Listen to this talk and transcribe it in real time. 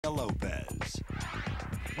Lopez.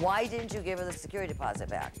 Why didn't you give her the security deposit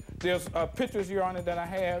back? There's pictures, Your Honor, that I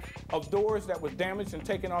have of doors that were damaged and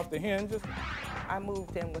taken off the hinges. I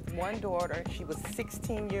moved in with one daughter. She was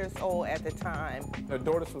 16 years old at the time. The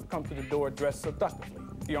daughters would come to the door dressed seductively.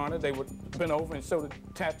 Your Honor, they would bend over and show the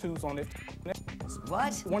tattoos on it.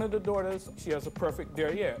 What? One of the daughters, she has a perfect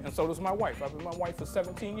derriere, and so does my wife. I've been my wife for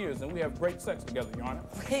 17 years, and we have great sex together, Your Honor.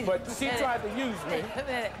 But she tried to use me. Wait a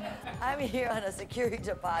minute. I'm here on a security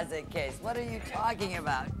deposit case. What are you talking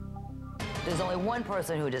about? There's only one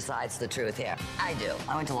person who decides the truth here. I do.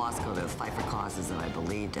 I went to law school to fight for causes that I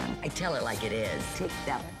believed in. I tell it like it is. Take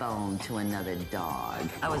that bone to another dog.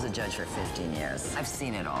 I was a judge for 15 years. I've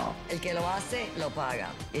seen it all. El que lo hace, lo paga.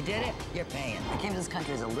 You did it, you're paying. I came to this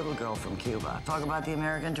country as a little girl from Cuba. Talk about the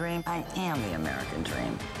American dream? I am the American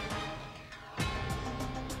dream.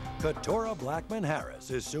 Katurah Blackmon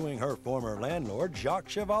Harris is suing her former landlord, Jacques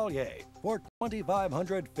Chevalier, for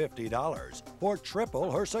 $2,550 for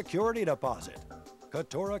triple her security deposit.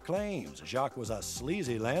 Katurah claims Jacques was a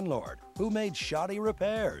sleazy landlord who made shoddy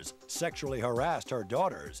repairs, sexually harassed her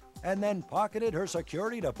daughters, and then pocketed her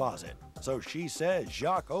security deposit. So she says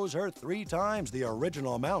Jacques owes her 3 times the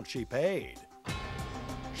original amount she paid.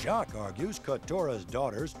 Jacques argues Katurah's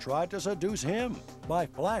daughters tried to seduce him by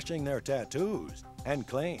flashing their tattoos and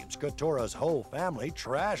claims Katurah's whole family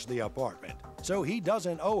trashed the apartment, so he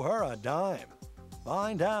doesn't owe her a dime.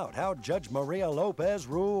 Find out how Judge Maria Lopez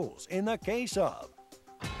rules in the case of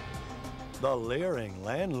the leering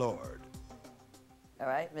landlord. All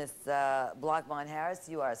right, Ms. Blackmon Harris,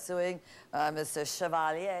 you are suing Mr.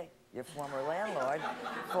 Chevalier, your former landlord,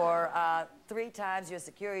 for 3 times your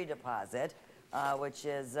security deposit, which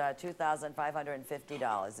is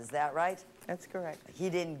 $2,550. Is that right? That's correct. He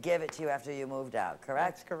didn't give it to you after you moved out,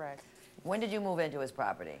 correct? That's correct. When did you move into his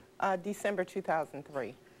property? December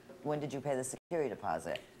 2003. When did you pay the security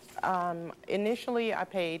deposit? Initially, I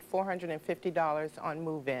paid $450 on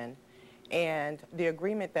move-in, and the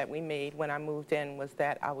agreement that we made when I moved in was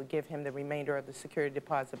that I would give him the remainder of the security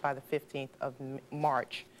deposit by the 15th of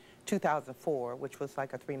March 2004, which was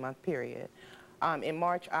like a 3-month period. In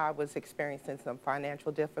March, I was experiencing some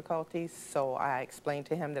financial difficulties, so I explained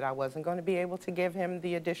to him that I wasn't going to be able to give him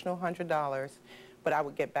the additional $100, but I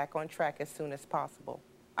would get back on track as soon as possible.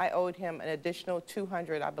 I owed him an additional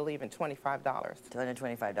 $200, I believe, and $25.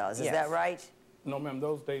 $225. Is Yes. that right? No, ma'am,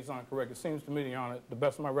 those days aren't correct. It seems to me, Your Honor, the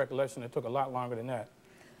best of my recollection, it took a lot longer than that.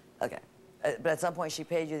 Okay. But at some point, she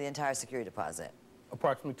paid you the entire security deposit.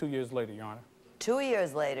 Approximately 2 years later, Your Honor. 2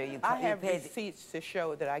 years later, you have paid... receipts to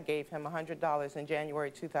show that I gave him $100 in January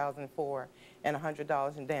 2004 and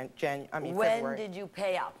 $100 in February. When did you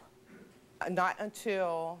pay up? Not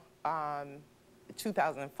until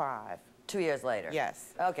 2005. 2 years later?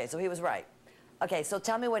 Yes. Okay, so he was right. Okay, so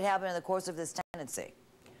tell me what happened in the course of this tenancy.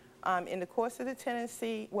 In the course of the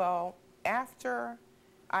tenancy, well, after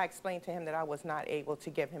I explained to him that I was not able to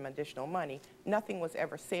give him additional money, nothing was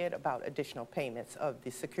ever said about additional payments of the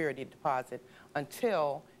security deposit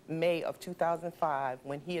until May of 2005,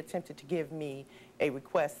 when he attempted to give me a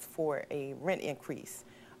request for a rent increase.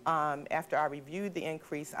 After I reviewed the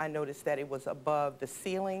increase, I noticed that it was above the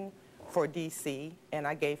ceiling for DC, and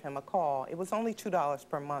I gave him a call. It was only $2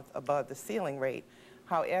 per month above the ceiling rate.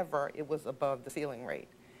 However, it was above the ceiling rate.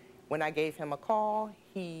 When I gave him a call,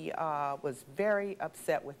 he was very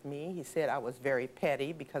upset with me. He said I was very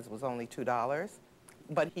petty because it was only $2,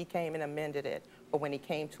 but he came and amended it. But when he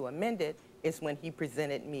came to amend it, is when he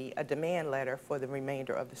presented me a demand letter for the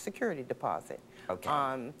remainder of the security deposit.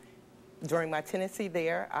 Okay. During my tenancy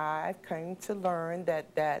there, I came to learn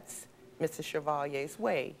that that's Mr. Chevalier's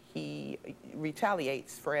way. He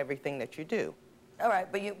retaliates for everything that you do. All right,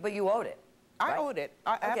 but you owed it. I right? owed it.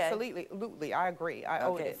 Absolutely, I agree. I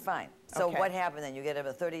owed it. Okay, fine. So what happened then? You get a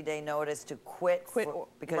 30-day notice to quit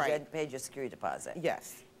because you hadn't paid your security deposit.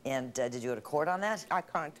 Yes. And did you go to court on that? I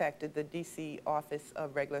contacted the D.C. Office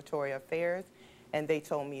of Regulatory Affairs, and they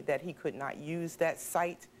told me that he could not use that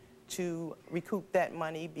site to recoup that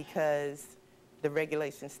money because the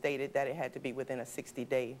regulation stated that it had to be within a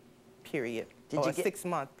 60-day period, or a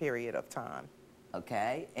 6-month period of time.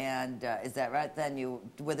 Okay, and is that right then?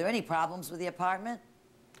 Were there any problems with the apartment?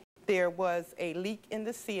 There was a leak in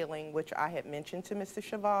the ceiling, which I had mentioned to Mr.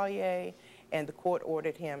 Chevalier, and the court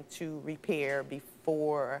ordered him to repair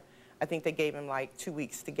before, I think they gave him like 2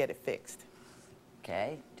 weeks to get it fixed.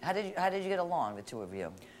 Okay. How did you get along, the two of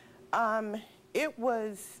you? It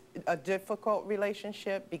was a difficult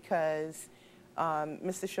relationship because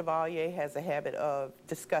Mr. Chevalier has a habit of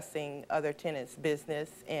discussing other tenants' business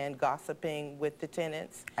and gossiping with the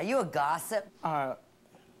tenants. Are you a gossip?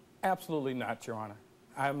 Absolutely not, Your Honor.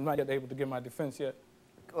 I'm not yet able to give my defense yet.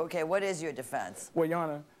 Okay, what is your defense? Well, Your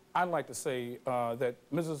Honor, I'd like to say that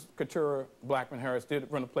Mrs. Katurah Blackmon Harris did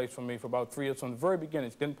rent a place for me for about 3 years. From the very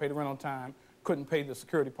beginning, she didn't pay the rent on time, couldn't pay the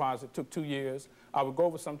security deposit, took 2 years. I would go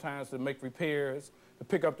over sometimes to make repairs, to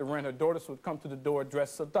pick up the rent. Her daughters would come to the door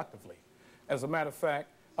dressed seductively. As a matter of fact,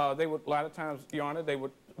 they would, a lot of times, Your Honor, they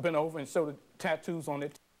would bend over and show the tattoos on their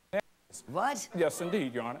What? Yes,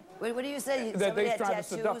 indeed, Your Honor. What do you say? That they tried to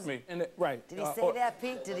seduce me. Right. Did he say that,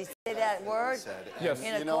 Pete? Did he say that word? Yes.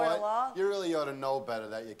 In a court of law? You really ought to know better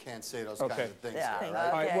that you can't say those kinds of things. Yeah. Here, Right?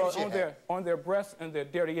 All right, well, on their breasts and their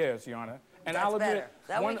derrieres, Your Honor. And That's I'll admit, better.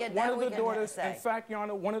 That one we can of the daughters, say. in fact, Your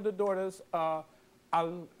Honor, one of the daughters,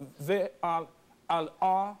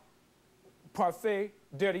 parfait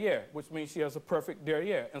derrière, which means she has a perfect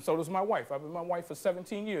derrière, and so does my wife. I've been with my wife for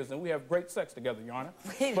 17 years, and we have great sex together, Your Honor.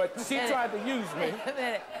 But she tried to use me. Wait a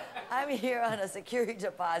minute. I'm here on a security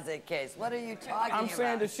deposit case. What are you talking about? I'm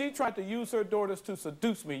saying that she tried to use her daughters to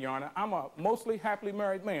seduce me, Your Honor. I'm a mostly happily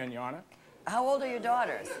married man, Your Honor. How old are your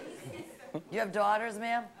daughters? You have daughters,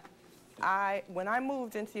 ma'am? When I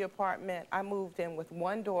moved into the apartment, I moved in with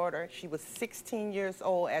one daughter. She was 16 years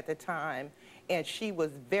old at the time, and she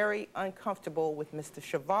was very uncomfortable with Mr.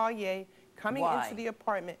 Chevalier coming into the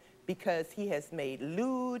apartment because he has made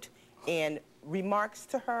lewd and remarks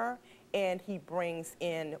to her, and he brings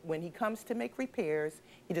in, when he comes to make repairs,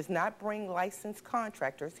 he does not bring licensed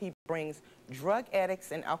contractors. He brings drug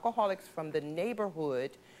addicts and alcoholics from the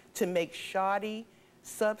neighborhood to make shoddy,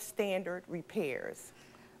 substandard repairs.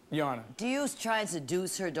 Your Honor. Do you try and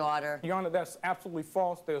seduce her daughter? Your Honor, that's absolutely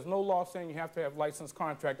false. There's no law saying you have to have licensed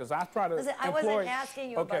contractors. I try to Listen, I wasn't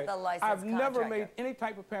asking you about the licensed I've never contractor. made any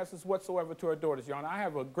type of passes whatsoever to her daughters, Your Honor. I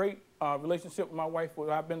have a great relationship with my wife,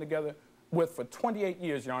 who I've been together with for 28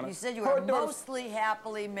 years, Your Honor. You said you were a mostly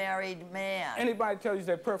happily married man. Anybody tells you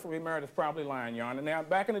they're perfectly married is probably lying, Your Honor. Now,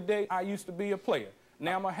 back in the day, I used to be a player.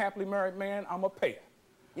 Now I'm a happily married man. I'm a payer.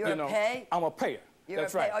 You're a pay? I'm a payer.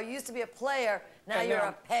 That's right. Oh, you used to be a player. Now you're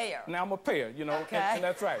a payer. Now I'm a payer, you know, okay. and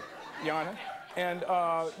that's right, Your Honor. And,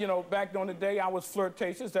 you know, back during the day, I was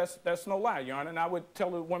flirtatious. That's no lie, Your Honor. And I would tell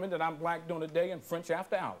the women that I'm black during the day and French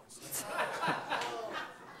after hours.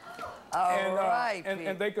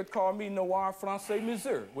 And they could call me Noir Francais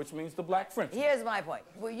Missouri, which means the black French. Here's my point.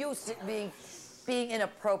 Were you being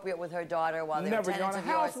inappropriate with her daughter while they were tenants of yours? Never,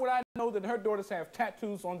 Your Honor. How else would I know that her daughters have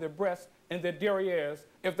tattoos on their breasts and their derrieres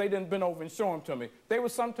if they didn't bend over and show them to me? They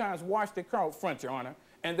would sometimes wash their car out front, Your Honor,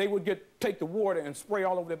 and they would take the water and spray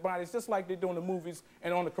all over their bodies, just like they do in the movies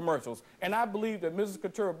and on the commercials. And I believe that Mrs.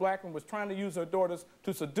 Katurah Blackmon was trying to use her daughters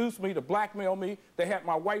to seduce me, to blackmail me. They had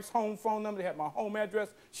my wife's home phone number. They had my home address.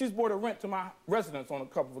 She's brought a rent to my residence on a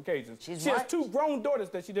couple of occasions. She has 2 grown daughters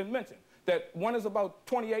that she didn't mention, that one is about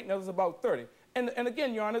 28 and the other is about 30. And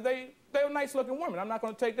again, Your Honor, they're nice-looking women. I'm not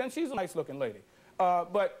going to take that. And she's a nice-looking lady.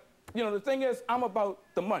 But, you know, the thing is, I'm about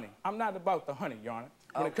the money. I'm not about the honey, Your Honor,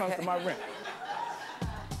 when it comes to my rent.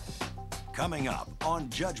 Coming up on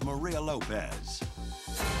Judge Maria Lopez.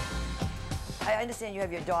 I understand you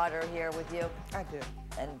have your daughter here with you. I do.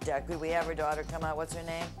 And could we have her daughter come out? What's her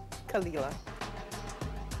name? Kalila.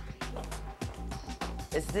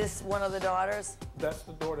 Is this one of the daughters? That's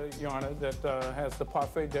the daughter, Your Honor, that has the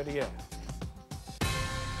parfait derrière.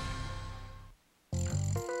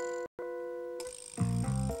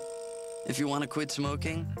 If you want to quit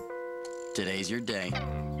smoking, today's your day.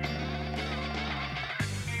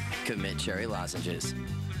 Commit cherry lozenges.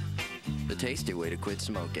 The tasty way to quit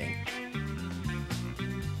smoking.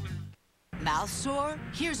 Mouth sore?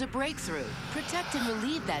 Here's a breakthrough. Protect and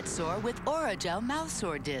relieve that sore with Oragel mouth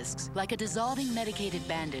sore discs. Like a dissolving medicated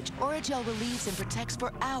bandage, Oragel relieves and protects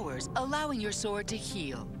for hours, allowing your sore to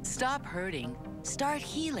heal. Stop hurting. Start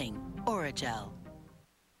healing. Oragel.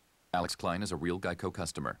 Alex Klein is a real Geico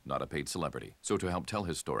customer, not a paid celebrity. So to help tell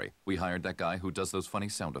his story, we hired that guy who does those funny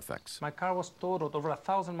sound effects. My car was totaled over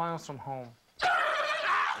 1,000 miles from home.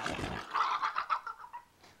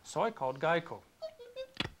 So I called Geico.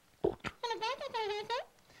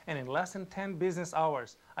 And in less than 10 business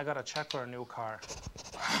hours, I got a check for a new car.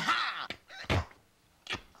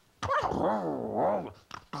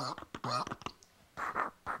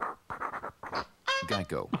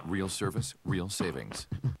 Geico, real service, real savings.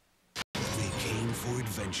 They came for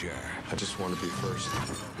adventure. I just want to be first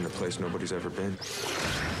in a place nobody's ever been.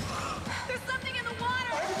 There's something in the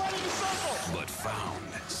water! Everybody in circle! But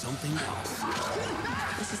found something else.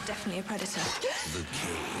 This is definitely a predator. The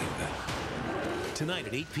Cave. Tonight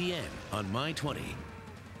at 8 p.m. on My 20.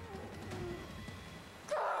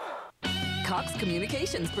 Cox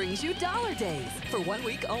Communications brings you Dollar Days. For 1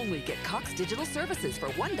 week only, get Cox Digital Services for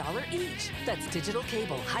 $1 each. That's digital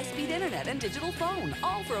cable, high-speed internet, and digital phone,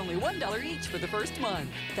 all for only $1 each for the first month.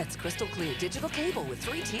 That's crystal clear digital cable with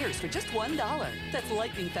 3 tiers for just $1. That's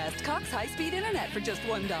lightning-fast Cox high-speed internet for just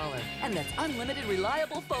 $1. And that's unlimited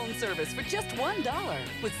reliable phone service for just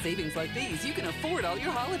 $1. With savings like these, you can afford all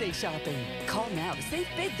your holiday shopping. Call now to save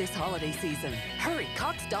big this holiday season. Hurry,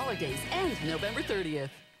 Cox Dollar Days end November 30th.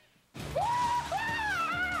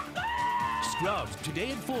 Scrubs,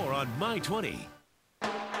 today at 4 on My 20.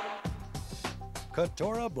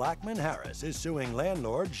 Katurah Blackmon Harris is suing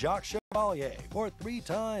landlord Jacques Chevalier for 3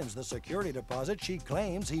 times the security deposit she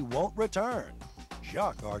claims he won't return.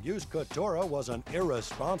 Jacques argues Katurah was an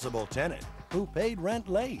irresponsible tenant who paid rent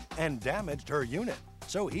late and damaged her unit,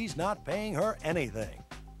 so he's not paying her anything.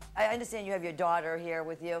 I understand you have your daughter here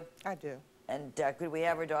with you. I do. And could we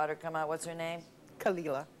have her daughter come out? What's her name?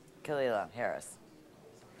 Kalila. Kalila Harris.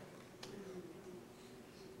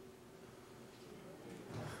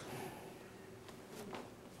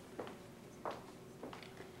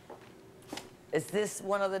 Is this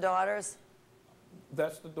one of the daughters?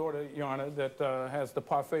 That's the daughter, Your Honor, that has the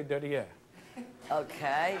parfait derrière.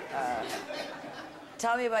 Okay.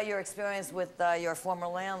 Tell me about your experience with your former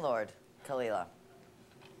landlord, Kalila.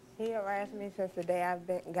 He harassed me since the day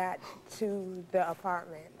got to the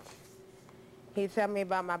apartment. He told me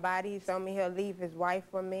about my body. He told me he'll leave his wife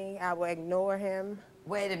for me. I will ignore him.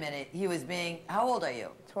 Wait a minute. He was being... How old are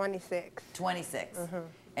you? 26. 26. Mm-hmm.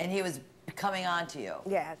 And he was coming on to you?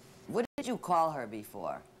 Yes. What did you call her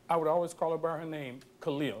before? I would always call her by her name,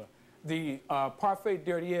 Kalila. The parfait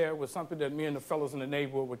derrière was something that me and the fellows in the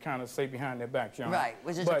neighborhood would kind of say behind their backs, Your Honor. Right,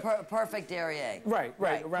 which is a perfect derrière. Right,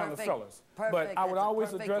 around the fellas. But I would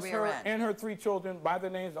always address her and her 3 children by their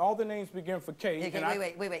names. All the names begin for K.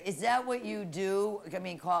 Okay, wait. Is that what you do? I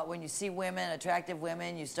mean, when you see women, attractive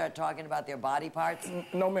women, you start talking about their body parts?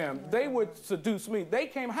 No, ma'am. They would seduce me. They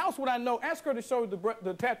came, how else would I know? Ask her to show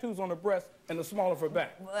the tattoos on her breast and the small of her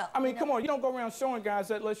back. Well, I mean, come on. You don't go around showing guys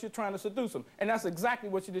that unless you're trying to seduce them. And that's exactly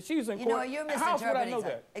what she did. She's in court. You know, you're how else would I misinterpreting know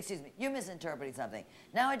something. that? Excuse me. You're misinterpreting something.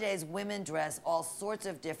 Nowadays, women dress all sorts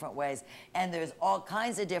of different ways, and there's all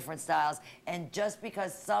kinds of different styles. And just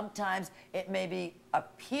because sometimes it may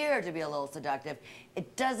appear to be a little seductive,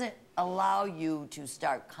 it doesn't allow you to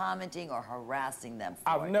start commenting or harassing them for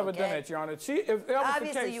I've never done that, Your Honor.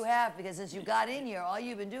 Obviously you have, because since you got in here, all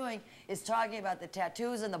you've been doing is talking about the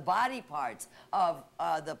tattoos and the body parts of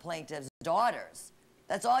the plaintiff's daughters.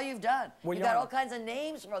 That's all you've done. Well, You've got all kinds of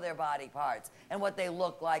names for their body parts and what they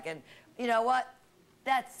look like, and you know what?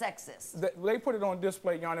 That's sexist. They put it on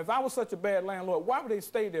display, Your Honor. If I was such a bad landlord, why would they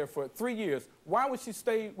stay there for 3 years? Why would she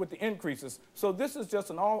stay with the increases? So this is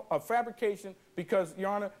just a fabrication because, Your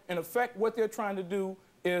Honor, in effect, what they're trying to do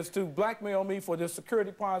is to blackmail me for this security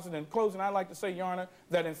deposit. In closing, I'd like to say, Your Honor,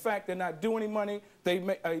 that in fact they're not doing any money. They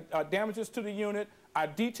make damages to the unit. I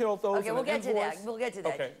detailed those. Okay, we'll get to that. We'll get to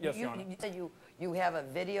that. Okay, yes, Your Honor. You said you have a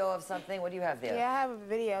video of something. What do you have there? Yeah, I have a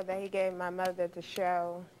video that he gave my mother to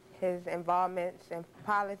show his involvements in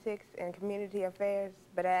politics and community affairs,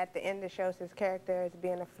 but at the end it shows his character as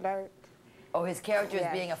being a flirt. Oh, his character is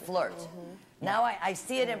being a flirt. Mm-hmm. Now I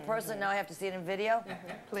see it in person, now I have to see it in video?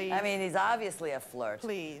 Mm-hmm. Please. I mean, he's obviously a flirt.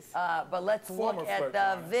 Please. But let's look at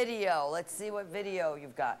the video. Let's see what video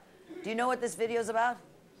you've got. Do you know what this video's about?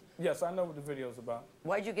 Yes, I know what the video's about.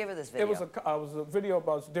 Why'd you give her this video? It was a video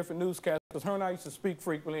about different newscasts, because her and I used to speak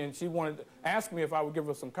frequently, and she wanted to ask me if I would give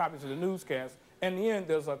her some copies of the newscast. In the end,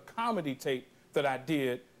 there's a comedy tape that I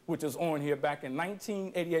did, which is on here back in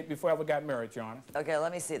 1988 before I ever got married, Your Honor. Okay,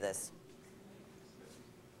 let me see this.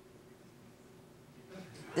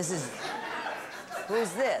 This is...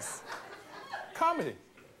 Who's this? Comedy.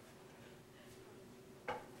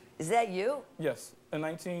 Is that you? Yes, in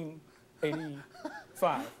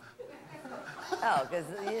 1985. Oh, because,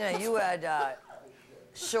 you know, you had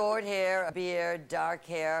short hair, a beard, dark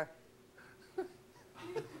hair.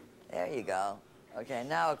 There you go. Okay,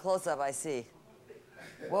 now a close-up I see.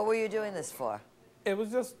 What were you doing this for? It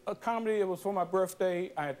was just a comedy. It was for my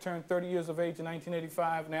birthday. I had turned 30 years of age in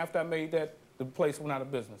 1985, and after I made that, the place went out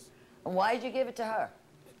of business. And why did you give it to her?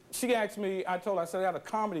 She asked me, I told her, I said I had a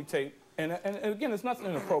comedy tape, and again, there's nothing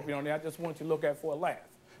inappropriate on there. I just want you to look at it for a laugh.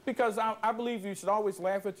 Because I believe you should always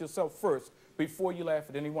laugh at yourself first before you laugh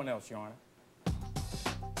at anyone else, Your Honor.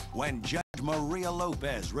 When Judge Maria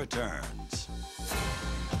Lopez returns.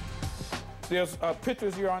 There's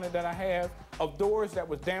pictures, Your Honor, that I have of doors that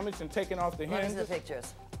was damaged and taken off the hinges. What is the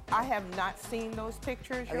pictures? I have not seen those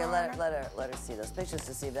pictures, okay, Your Honor. let her see those pictures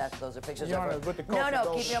to see if those are pictures Your of her. Honor, with the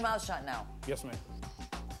No, keep your mouth shut now. Yes, ma'am.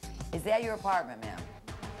 Is that your apartment, ma'am?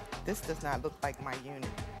 This does not look like my unit.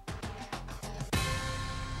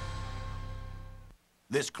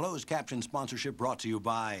 This closed caption sponsorship brought to you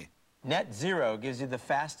by Net Zero gives you the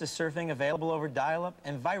fastest surfing available over dial-up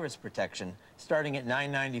and virus protection, starting at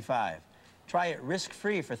 $9.95. Try it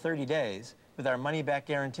risk-free for 30 days with our money-back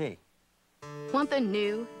guarantee. Want the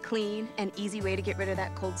new, clean, and easy way to get rid of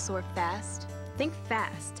that cold sore fast? Think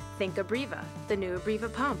fast. Think Abreva, the new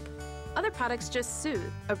Abreva pump. Other products just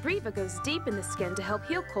soothe. Abreva goes deep in the skin to help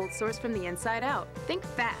heal cold sores from the inside out. Think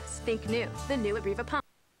fast. Think new, the new Abreva pump.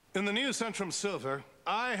 In the new Centrum Silver,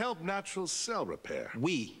 I help natural cell repair.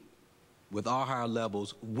 We, with our higher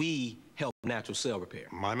levels, we help natural cell repair.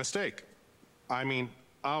 My mistake. I mean,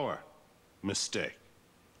 our mistake.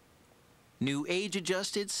 New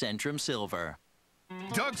age-adjusted Centrum Silver.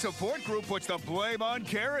 Doug's support group puts the blame on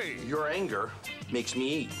Carrie. Your anger makes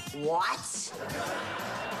me eat. What?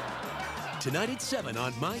 Tonight at 7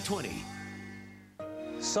 on My 20.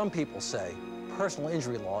 Some people say personal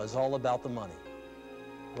injury law is all about the money.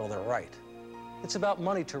 Well, they're right. It's about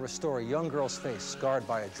money to restore a young girl's face scarred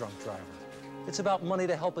by a drunk driver. It's about money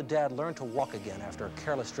to help a dad learn to walk again after a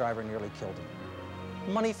careless driver nearly killed him.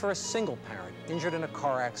 Money for a single parent injured in a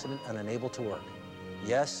car accident and unable to work.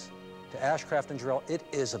 Yes, to Ashcraft and Jarrell, it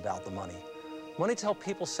is about the money. Money to help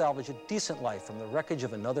people salvage a decent life from the wreckage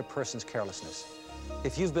of another person's carelessness.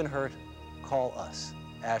 If you've been hurt, call us,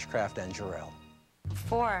 Ashcraft and Jarrell.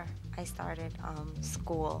 Before I started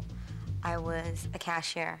school, I was a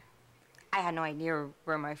cashier. I had no idea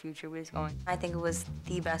where my future was going. I think it was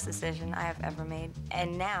the best decision I have ever made.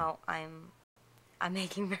 And now I'm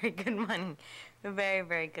making very good money. Very,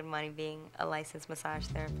 very good money being a licensed massage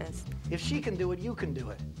therapist. If she can do it, you can do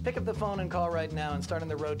it. Pick up the phone and call right now and start on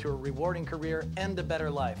the road to a rewarding career and a better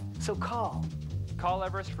life. So call. Call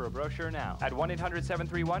Everest for a brochure now at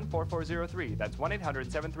 1-800-731-4403. That's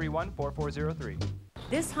 1-800-731-4403.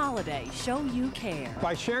 This holiday, show you care.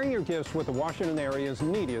 By sharing your gifts with the Washington area's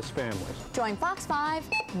neediest families. Join Fox 5,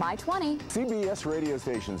 My 20. CBS radio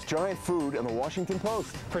stations, Giant Food, and the Washington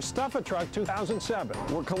Post. For Stuff a Truck 2007.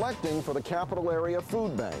 We're collecting for the Capital Area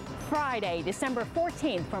Food Bank. Friday, December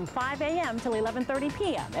 14th from 5 a.m. till 11:30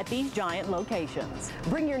 p.m. at these Giant locations.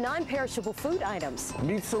 Bring your non-perishable food items.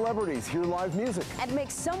 Meet celebrities, hear live music. And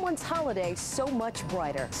make someone's holiday so much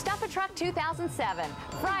brighter. Stuff a Truck 2007,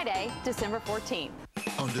 Friday, December 14th.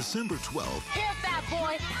 On December 12th, Here, fat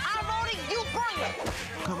boy. I wrote it, you bring it.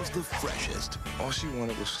 comes the freshest. All she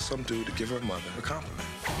wanted was some dude to give her mother a compliment.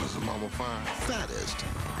 Was the mama fine? Fattest.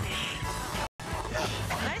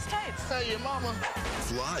 Nice tights. Hey, your mama.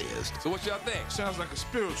 Flyest. So what y'all think? Sounds like a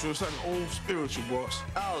spiritual. It's like an old spiritual, boss.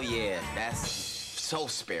 Oh, yeah, that's so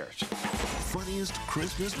spiritual. Funniest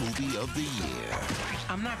Christmas movie of the year.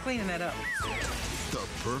 I'm not cleaning that up. The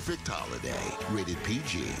Perfect Holiday. Rated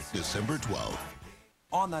PG. December 12th.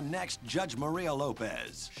 On the next Judge Maria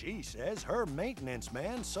Lopez, she says her maintenance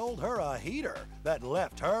man sold her a heater that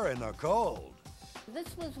left her in the cold.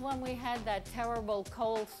 This was when we had that terrible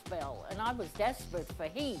cold spell, and I was desperate for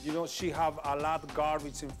heat. You know, she have a lot of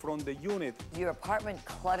garbage in front of the unit. Your apartment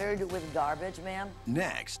cluttered with garbage, ma'am?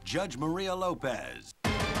 Next, Judge Maria Lopez.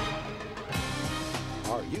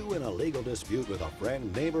 Are you in a legal dispute with a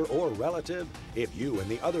friend, neighbor, or relative? If you and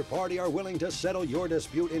the other party are willing to settle your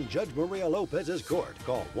dispute in Judge Maria Lopez's court,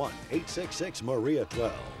 call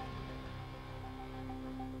 1-866-MARIA-12.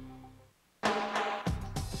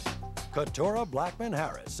 Katurah Blackmon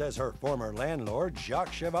Harris says her former landlord,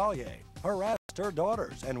 Jacques Chevalier, harassed her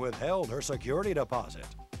daughters and withheld her security deposit.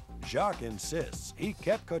 Jacques insists he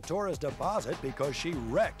kept Katurah's deposit because she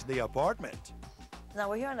wrecked the apartment. Now,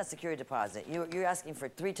 we're here on a security deposit. You're asking for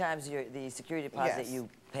 3 times the security deposit you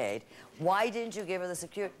paid. Why didn't you give her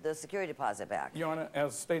the security deposit back? Your Honor,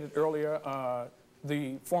 as stated earlier,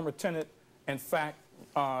 the former tenant, in fact,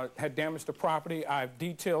 had damaged the property. I've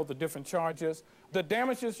detailed the different charges. The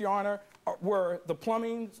damages, Your Honor, were the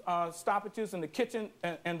plumbing stoppages in the kitchen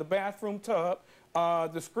and the bathroom tub.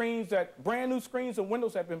 The screens brand new screens and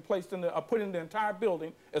windows have been placed put in the entire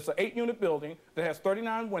building. It's an 8-unit building that has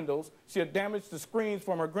 39 windows. She had damaged the screens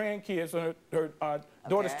from her grandkids and her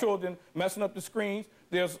daughter's children, messing up the screens.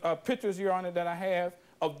 There's pictures, Your Honor, that I have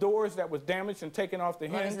of doors that was damaged and taken off the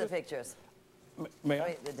hinges. What is the pictures?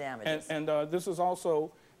 Ma'am? The damages. And this is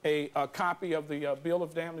also a copy of the bill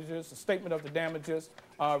of damages, a statement of the damages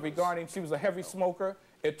regarding she was a heavy smoker.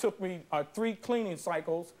 It took me 3 cleaning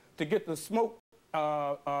cycles to get the smoke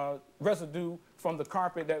residue from the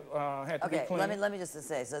carpet that had to be cleaned. Okay, let me just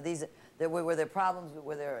say, so were there problems,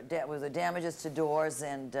 was there damages to doors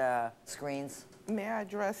and screens? May I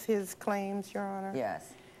address his claims, Your Honor?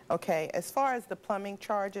 Yes. Okay, as far as the plumbing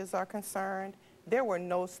charges are concerned, There were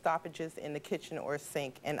no stoppages in the kitchen or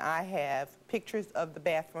sink, and I have pictures of the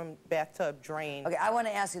bathtub drain. Okay, I want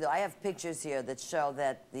to ask you, though, I have pictures here that show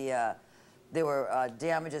that there were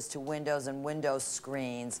damages to windows and window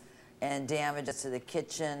screens and damages to the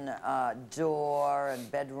kitchen door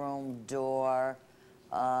and bedroom door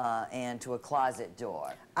and to a closet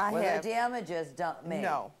door. Were there damages made?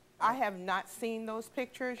 No. I have not seen those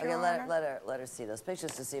pictures, Okay, Your Honor. let her see those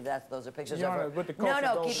pictures to see if those are pictures Your of her. Honor, with the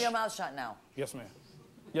No, keep your mouth shut now. Yes, ma'am.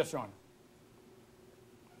 Yes, Your Honor.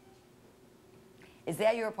 Is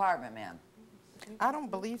that your apartment, ma'am? I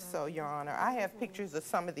don't believe so, Your Honor. I have pictures of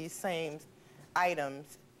some of these same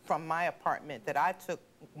items from my apartment that I took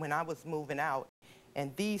when I was moving out,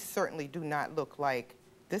 and these certainly do not look like,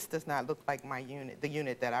 this does not look like my unit, the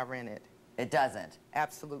unit that I rented. It doesn't?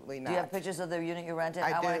 Absolutely not. Do you have pictures of the unit you rented?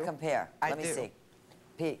 I do. Want to compare. Let me see.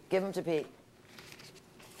 Pete, give them to Pete.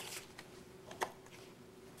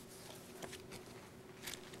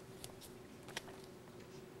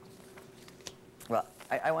 Well,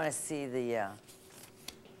 I want to see the...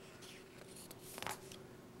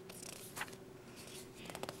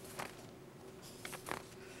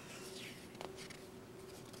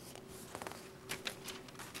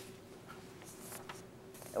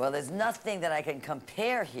 Well, there's nothing that I can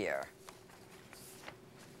compare here.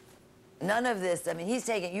 None of this, I mean, he's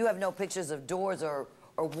taking, you have no pictures of doors or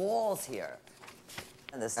walls here.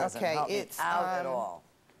 And this doesn't help me out at all.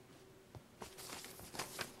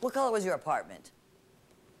 What color was your apartment?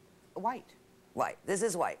 White. White. This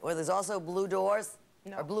is white. Well, there's also blue doors?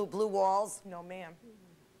 No. Or blue walls? No, ma'am.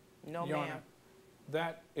 No, Your ma'am. Honor,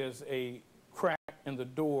 that is a crack in the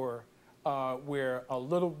door where a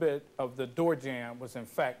little bit of the door jamb was, in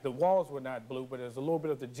fact, the walls were not blue, but there's a little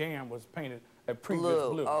bit of the jamb was painted a previous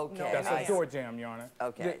blue. Okay. That's a door jamb, Your Honor.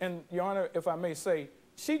 Okay. And, Your Honor, if I may say,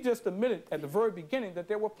 she just admitted at the very beginning that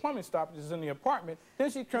there were plumbing stoppages in the apartment.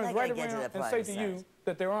 Then she turns right around and says to you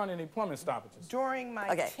that there aren't any plumbing stoppages. During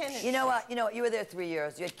my tenancy. You know what? You were there 3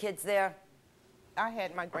 years. You had kids there? I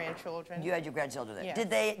had my grandchildren. You had your grandchildren there. Yes.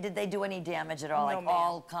 Did they do any damage at all?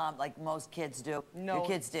 No, Like most kids do? No. Your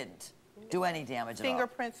kids didn't do any damage at all?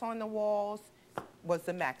 Fingerprints on the walls was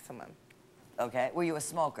the maximum. Okay. Were you a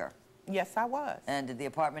smoker? Yes, I was. And did the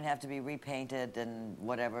apartment have to be repainted and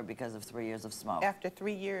whatever because of 3 years of smoke? After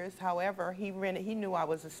 3 years, however, he knew I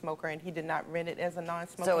was a smoker, and he did not rent it as a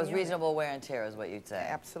non-smoking So it was unit. reasonable wear and tear is what you'd say?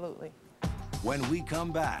 Absolutely. When we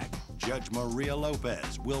come back, Judge Maria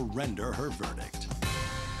Lopez will render her verdict.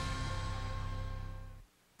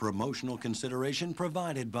 Promotional consideration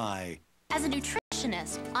provided by... As a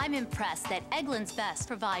nutritionist, I'm impressed that Eggland's Best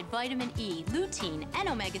provide vitamin E, lutein, and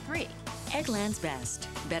omega-3. Eggland's Best.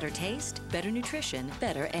 Better taste, better nutrition,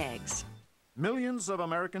 better eggs. Millions of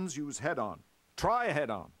Americans use Head-On. Try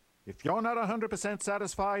Head-On. If you're not 100%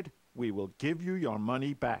 satisfied, we will give you your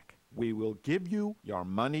money back. We will give you your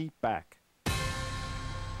money back. I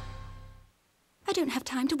don't have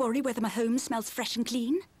time to worry whether my home smells fresh and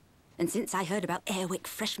clean. And since I heard about Airwick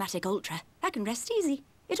Freshmatic Ultra, I can rest easy.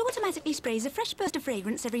 It automatically sprays a fresh burst of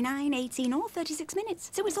fragrance every 9, 18, or 36 minutes,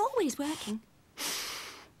 so it's always working.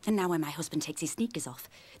 And now when my husband takes his sneakers off,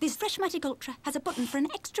 this Freshmatic Ultra has a button for an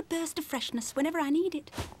extra burst of freshness whenever I need it.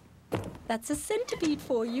 That's a centipede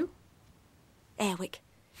for you. Airwick,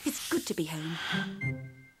 it's good to be home.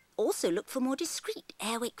 Also look for more discreet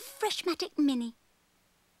Airwick Freshmatic Mini.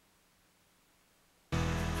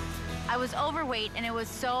 I was overweight and it was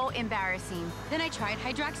so embarrassing. Then I tried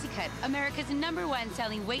Hydroxycut, America's #1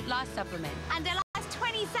 selling weight loss supplement. And I lost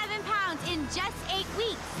 27 pounds in just 8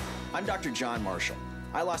 weeks. I'm Dr. John Marshall.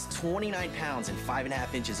 I lost 29 pounds and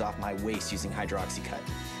 5.5 inches off my waist using Hydroxycut.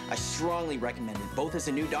 I strongly recommend it, both as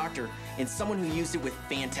a new doctor and someone who used it with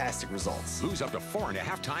fantastic results. Lose up to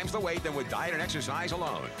 4.5 times the weight than with diet and exercise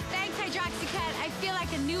alone. Thanks, Hydroxycut. I feel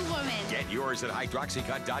like a new woman. Get yours at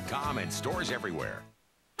hydroxycut.com and stores everywhere.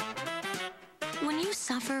 When you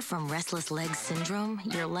suffer from restless leg syndrome,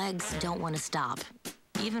 your legs don't want to stop,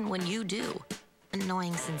 even when you do.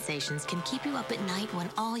 Annoying sensations can keep you up at night when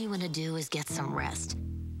all you want to do is get some rest.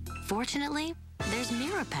 Fortunately, there's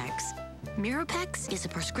Mirapex. Mirapex is a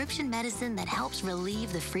prescription medicine that helps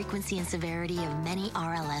relieve the frequency and severity of many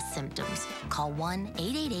RLS symptoms. Call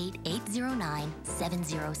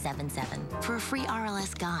 1-888-809-7077 for a free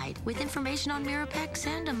RLS guide with information on Mirapex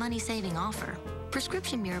and a money-saving offer.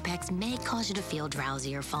 Prescription Mirapex may cause you to feel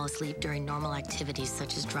drowsy or fall asleep during normal activities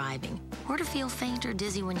such as driving, or to feel faint or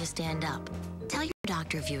dizzy when you stand up. Tell your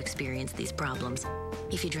Doctor if you experience these problems.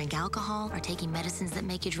 If you drink alcohol, are taking medicines that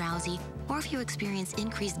make you drowsy, or if you experience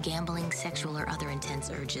increased gambling, sexual, or other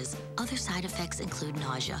intense urges. Other side effects include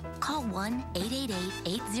nausea. Call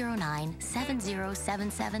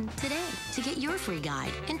 1-888-809-7077 today to get your free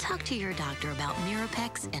guide and talk to your doctor about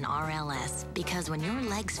Mirapex and RLS, because when your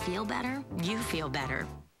legs feel better, you feel better.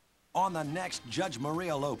 On the next Judge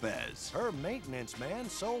Maria Lopez, her maintenance man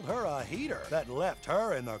sold her a heater that left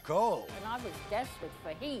her in the cold. And I was desperate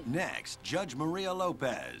for heat. Next, Judge Maria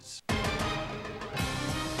Lopez.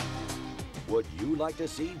 Would you like to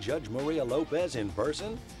see Judge Maria Lopez in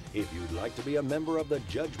person? If you'd like to be a member of the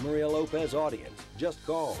Judge Maria Lopez audience, just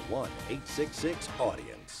call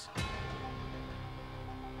 1-866-AUDIENCE.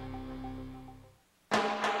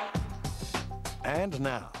 And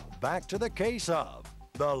now, back to the case of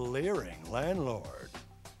the leering landlord.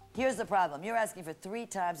 Here's the problem. You're asking for 3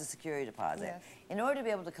 times the security deposit. Yes. In order to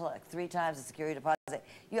be able to collect 3 times the security deposit,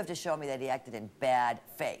 you have to show me that he acted in bad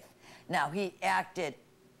faith. Now, he acted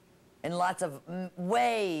in lots of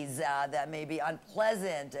ways that may be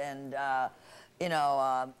unpleasant and,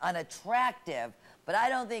 unattractive, but I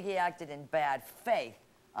don't think he acted in bad faith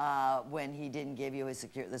when he didn't give you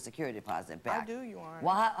the security deposit back. I do, Your Honor.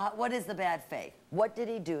 Well, what is the bad faith? What did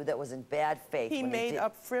he do that was in bad faith? He made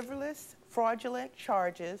up frivolous, fraudulent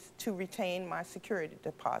charges to retain my security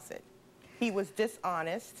deposit. He was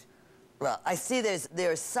dishonest. Well, I see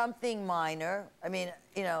there's something minor. I mean,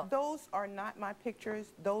 Those are not my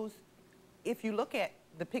pictures. Those, if you look at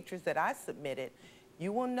the pictures that I submitted,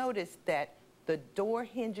 you will notice that the door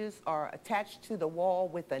hinges are attached to the wall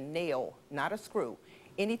with a nail, not a screw.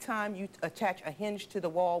 Anytime you attach a hinge to the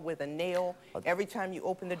wall with a nail, every time you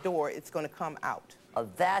open the door, it's going to come out. Oh,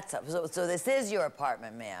 so this is your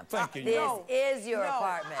apartment, ma'am. Thank you. This is your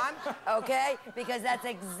apartment, okay? Because that's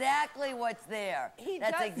exactly what's there.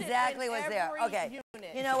 That's exactly what's there. Okay.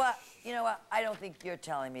 Unit. You know what? I don't think you're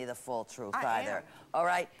telling me the full truth either. All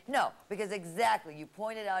right? No, because you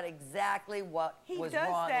pointed out exactly what was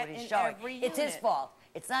wrong with what he's showing. It's his fault.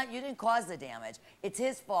 It's not, you didn't cause the damage. It's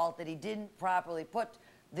his fault that he didn't properly put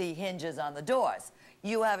the hinges on the doors.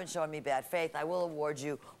 You haven't shown me bad faith. I will award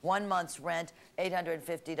you 1 month's rent,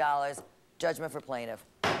 $850, judgment for plaintiff.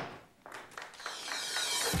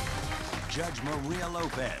 Judge Maria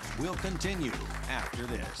Lopez will continue after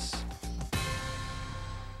this.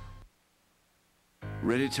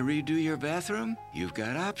 Ready to redo your bathroom? You've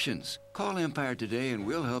got options. Call Empire today and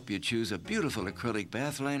we'll help you choose a beautiful acrylic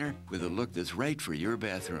bath liner with a look that's right for your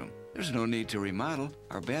bathroom. There's no need to remodel.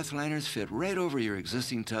 Our bath liners fit right over your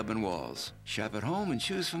existing tub and walls. Shop at home and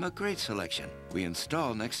choose from a great selection. We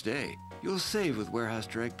install next day. You'll save with warehouse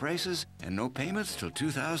direct prices and no payments till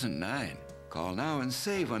 2009. Call now and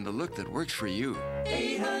save on the look that works for you.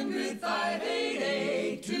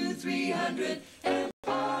 800-588-2300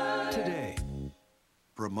 Empire. Today.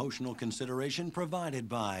 Promotional consideration provided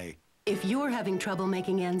by... If you're having trouble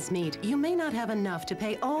making ends meet, you may not have enough to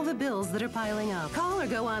pay all the bills that are piling up. Call or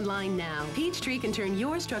go online now. Peachtree can turn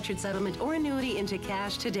your structured settlement or annuity into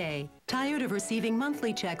cash today. Tired of receiving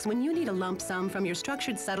monthly checks when you need a lump sum from your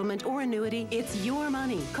structured settlement or annuity? It's your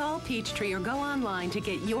money. Call Peachtree or go online to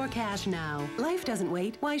get your cash now. Life doesn't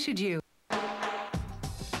wait. Why should you?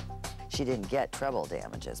 She didn't get treble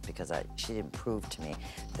damages because she didn't prove to me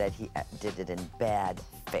that he did it in bad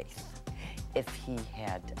faith. If he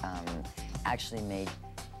had actually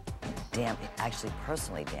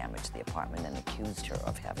personally damaged the apartment and accused her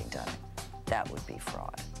of having done it, that would be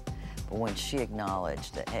fraud. But when she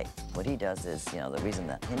acknowledged that, hey, what he does is, the reason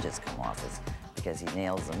the hinges come off is because he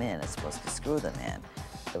nails them in, is supposed to screw them in,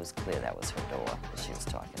 it was clear that was her door.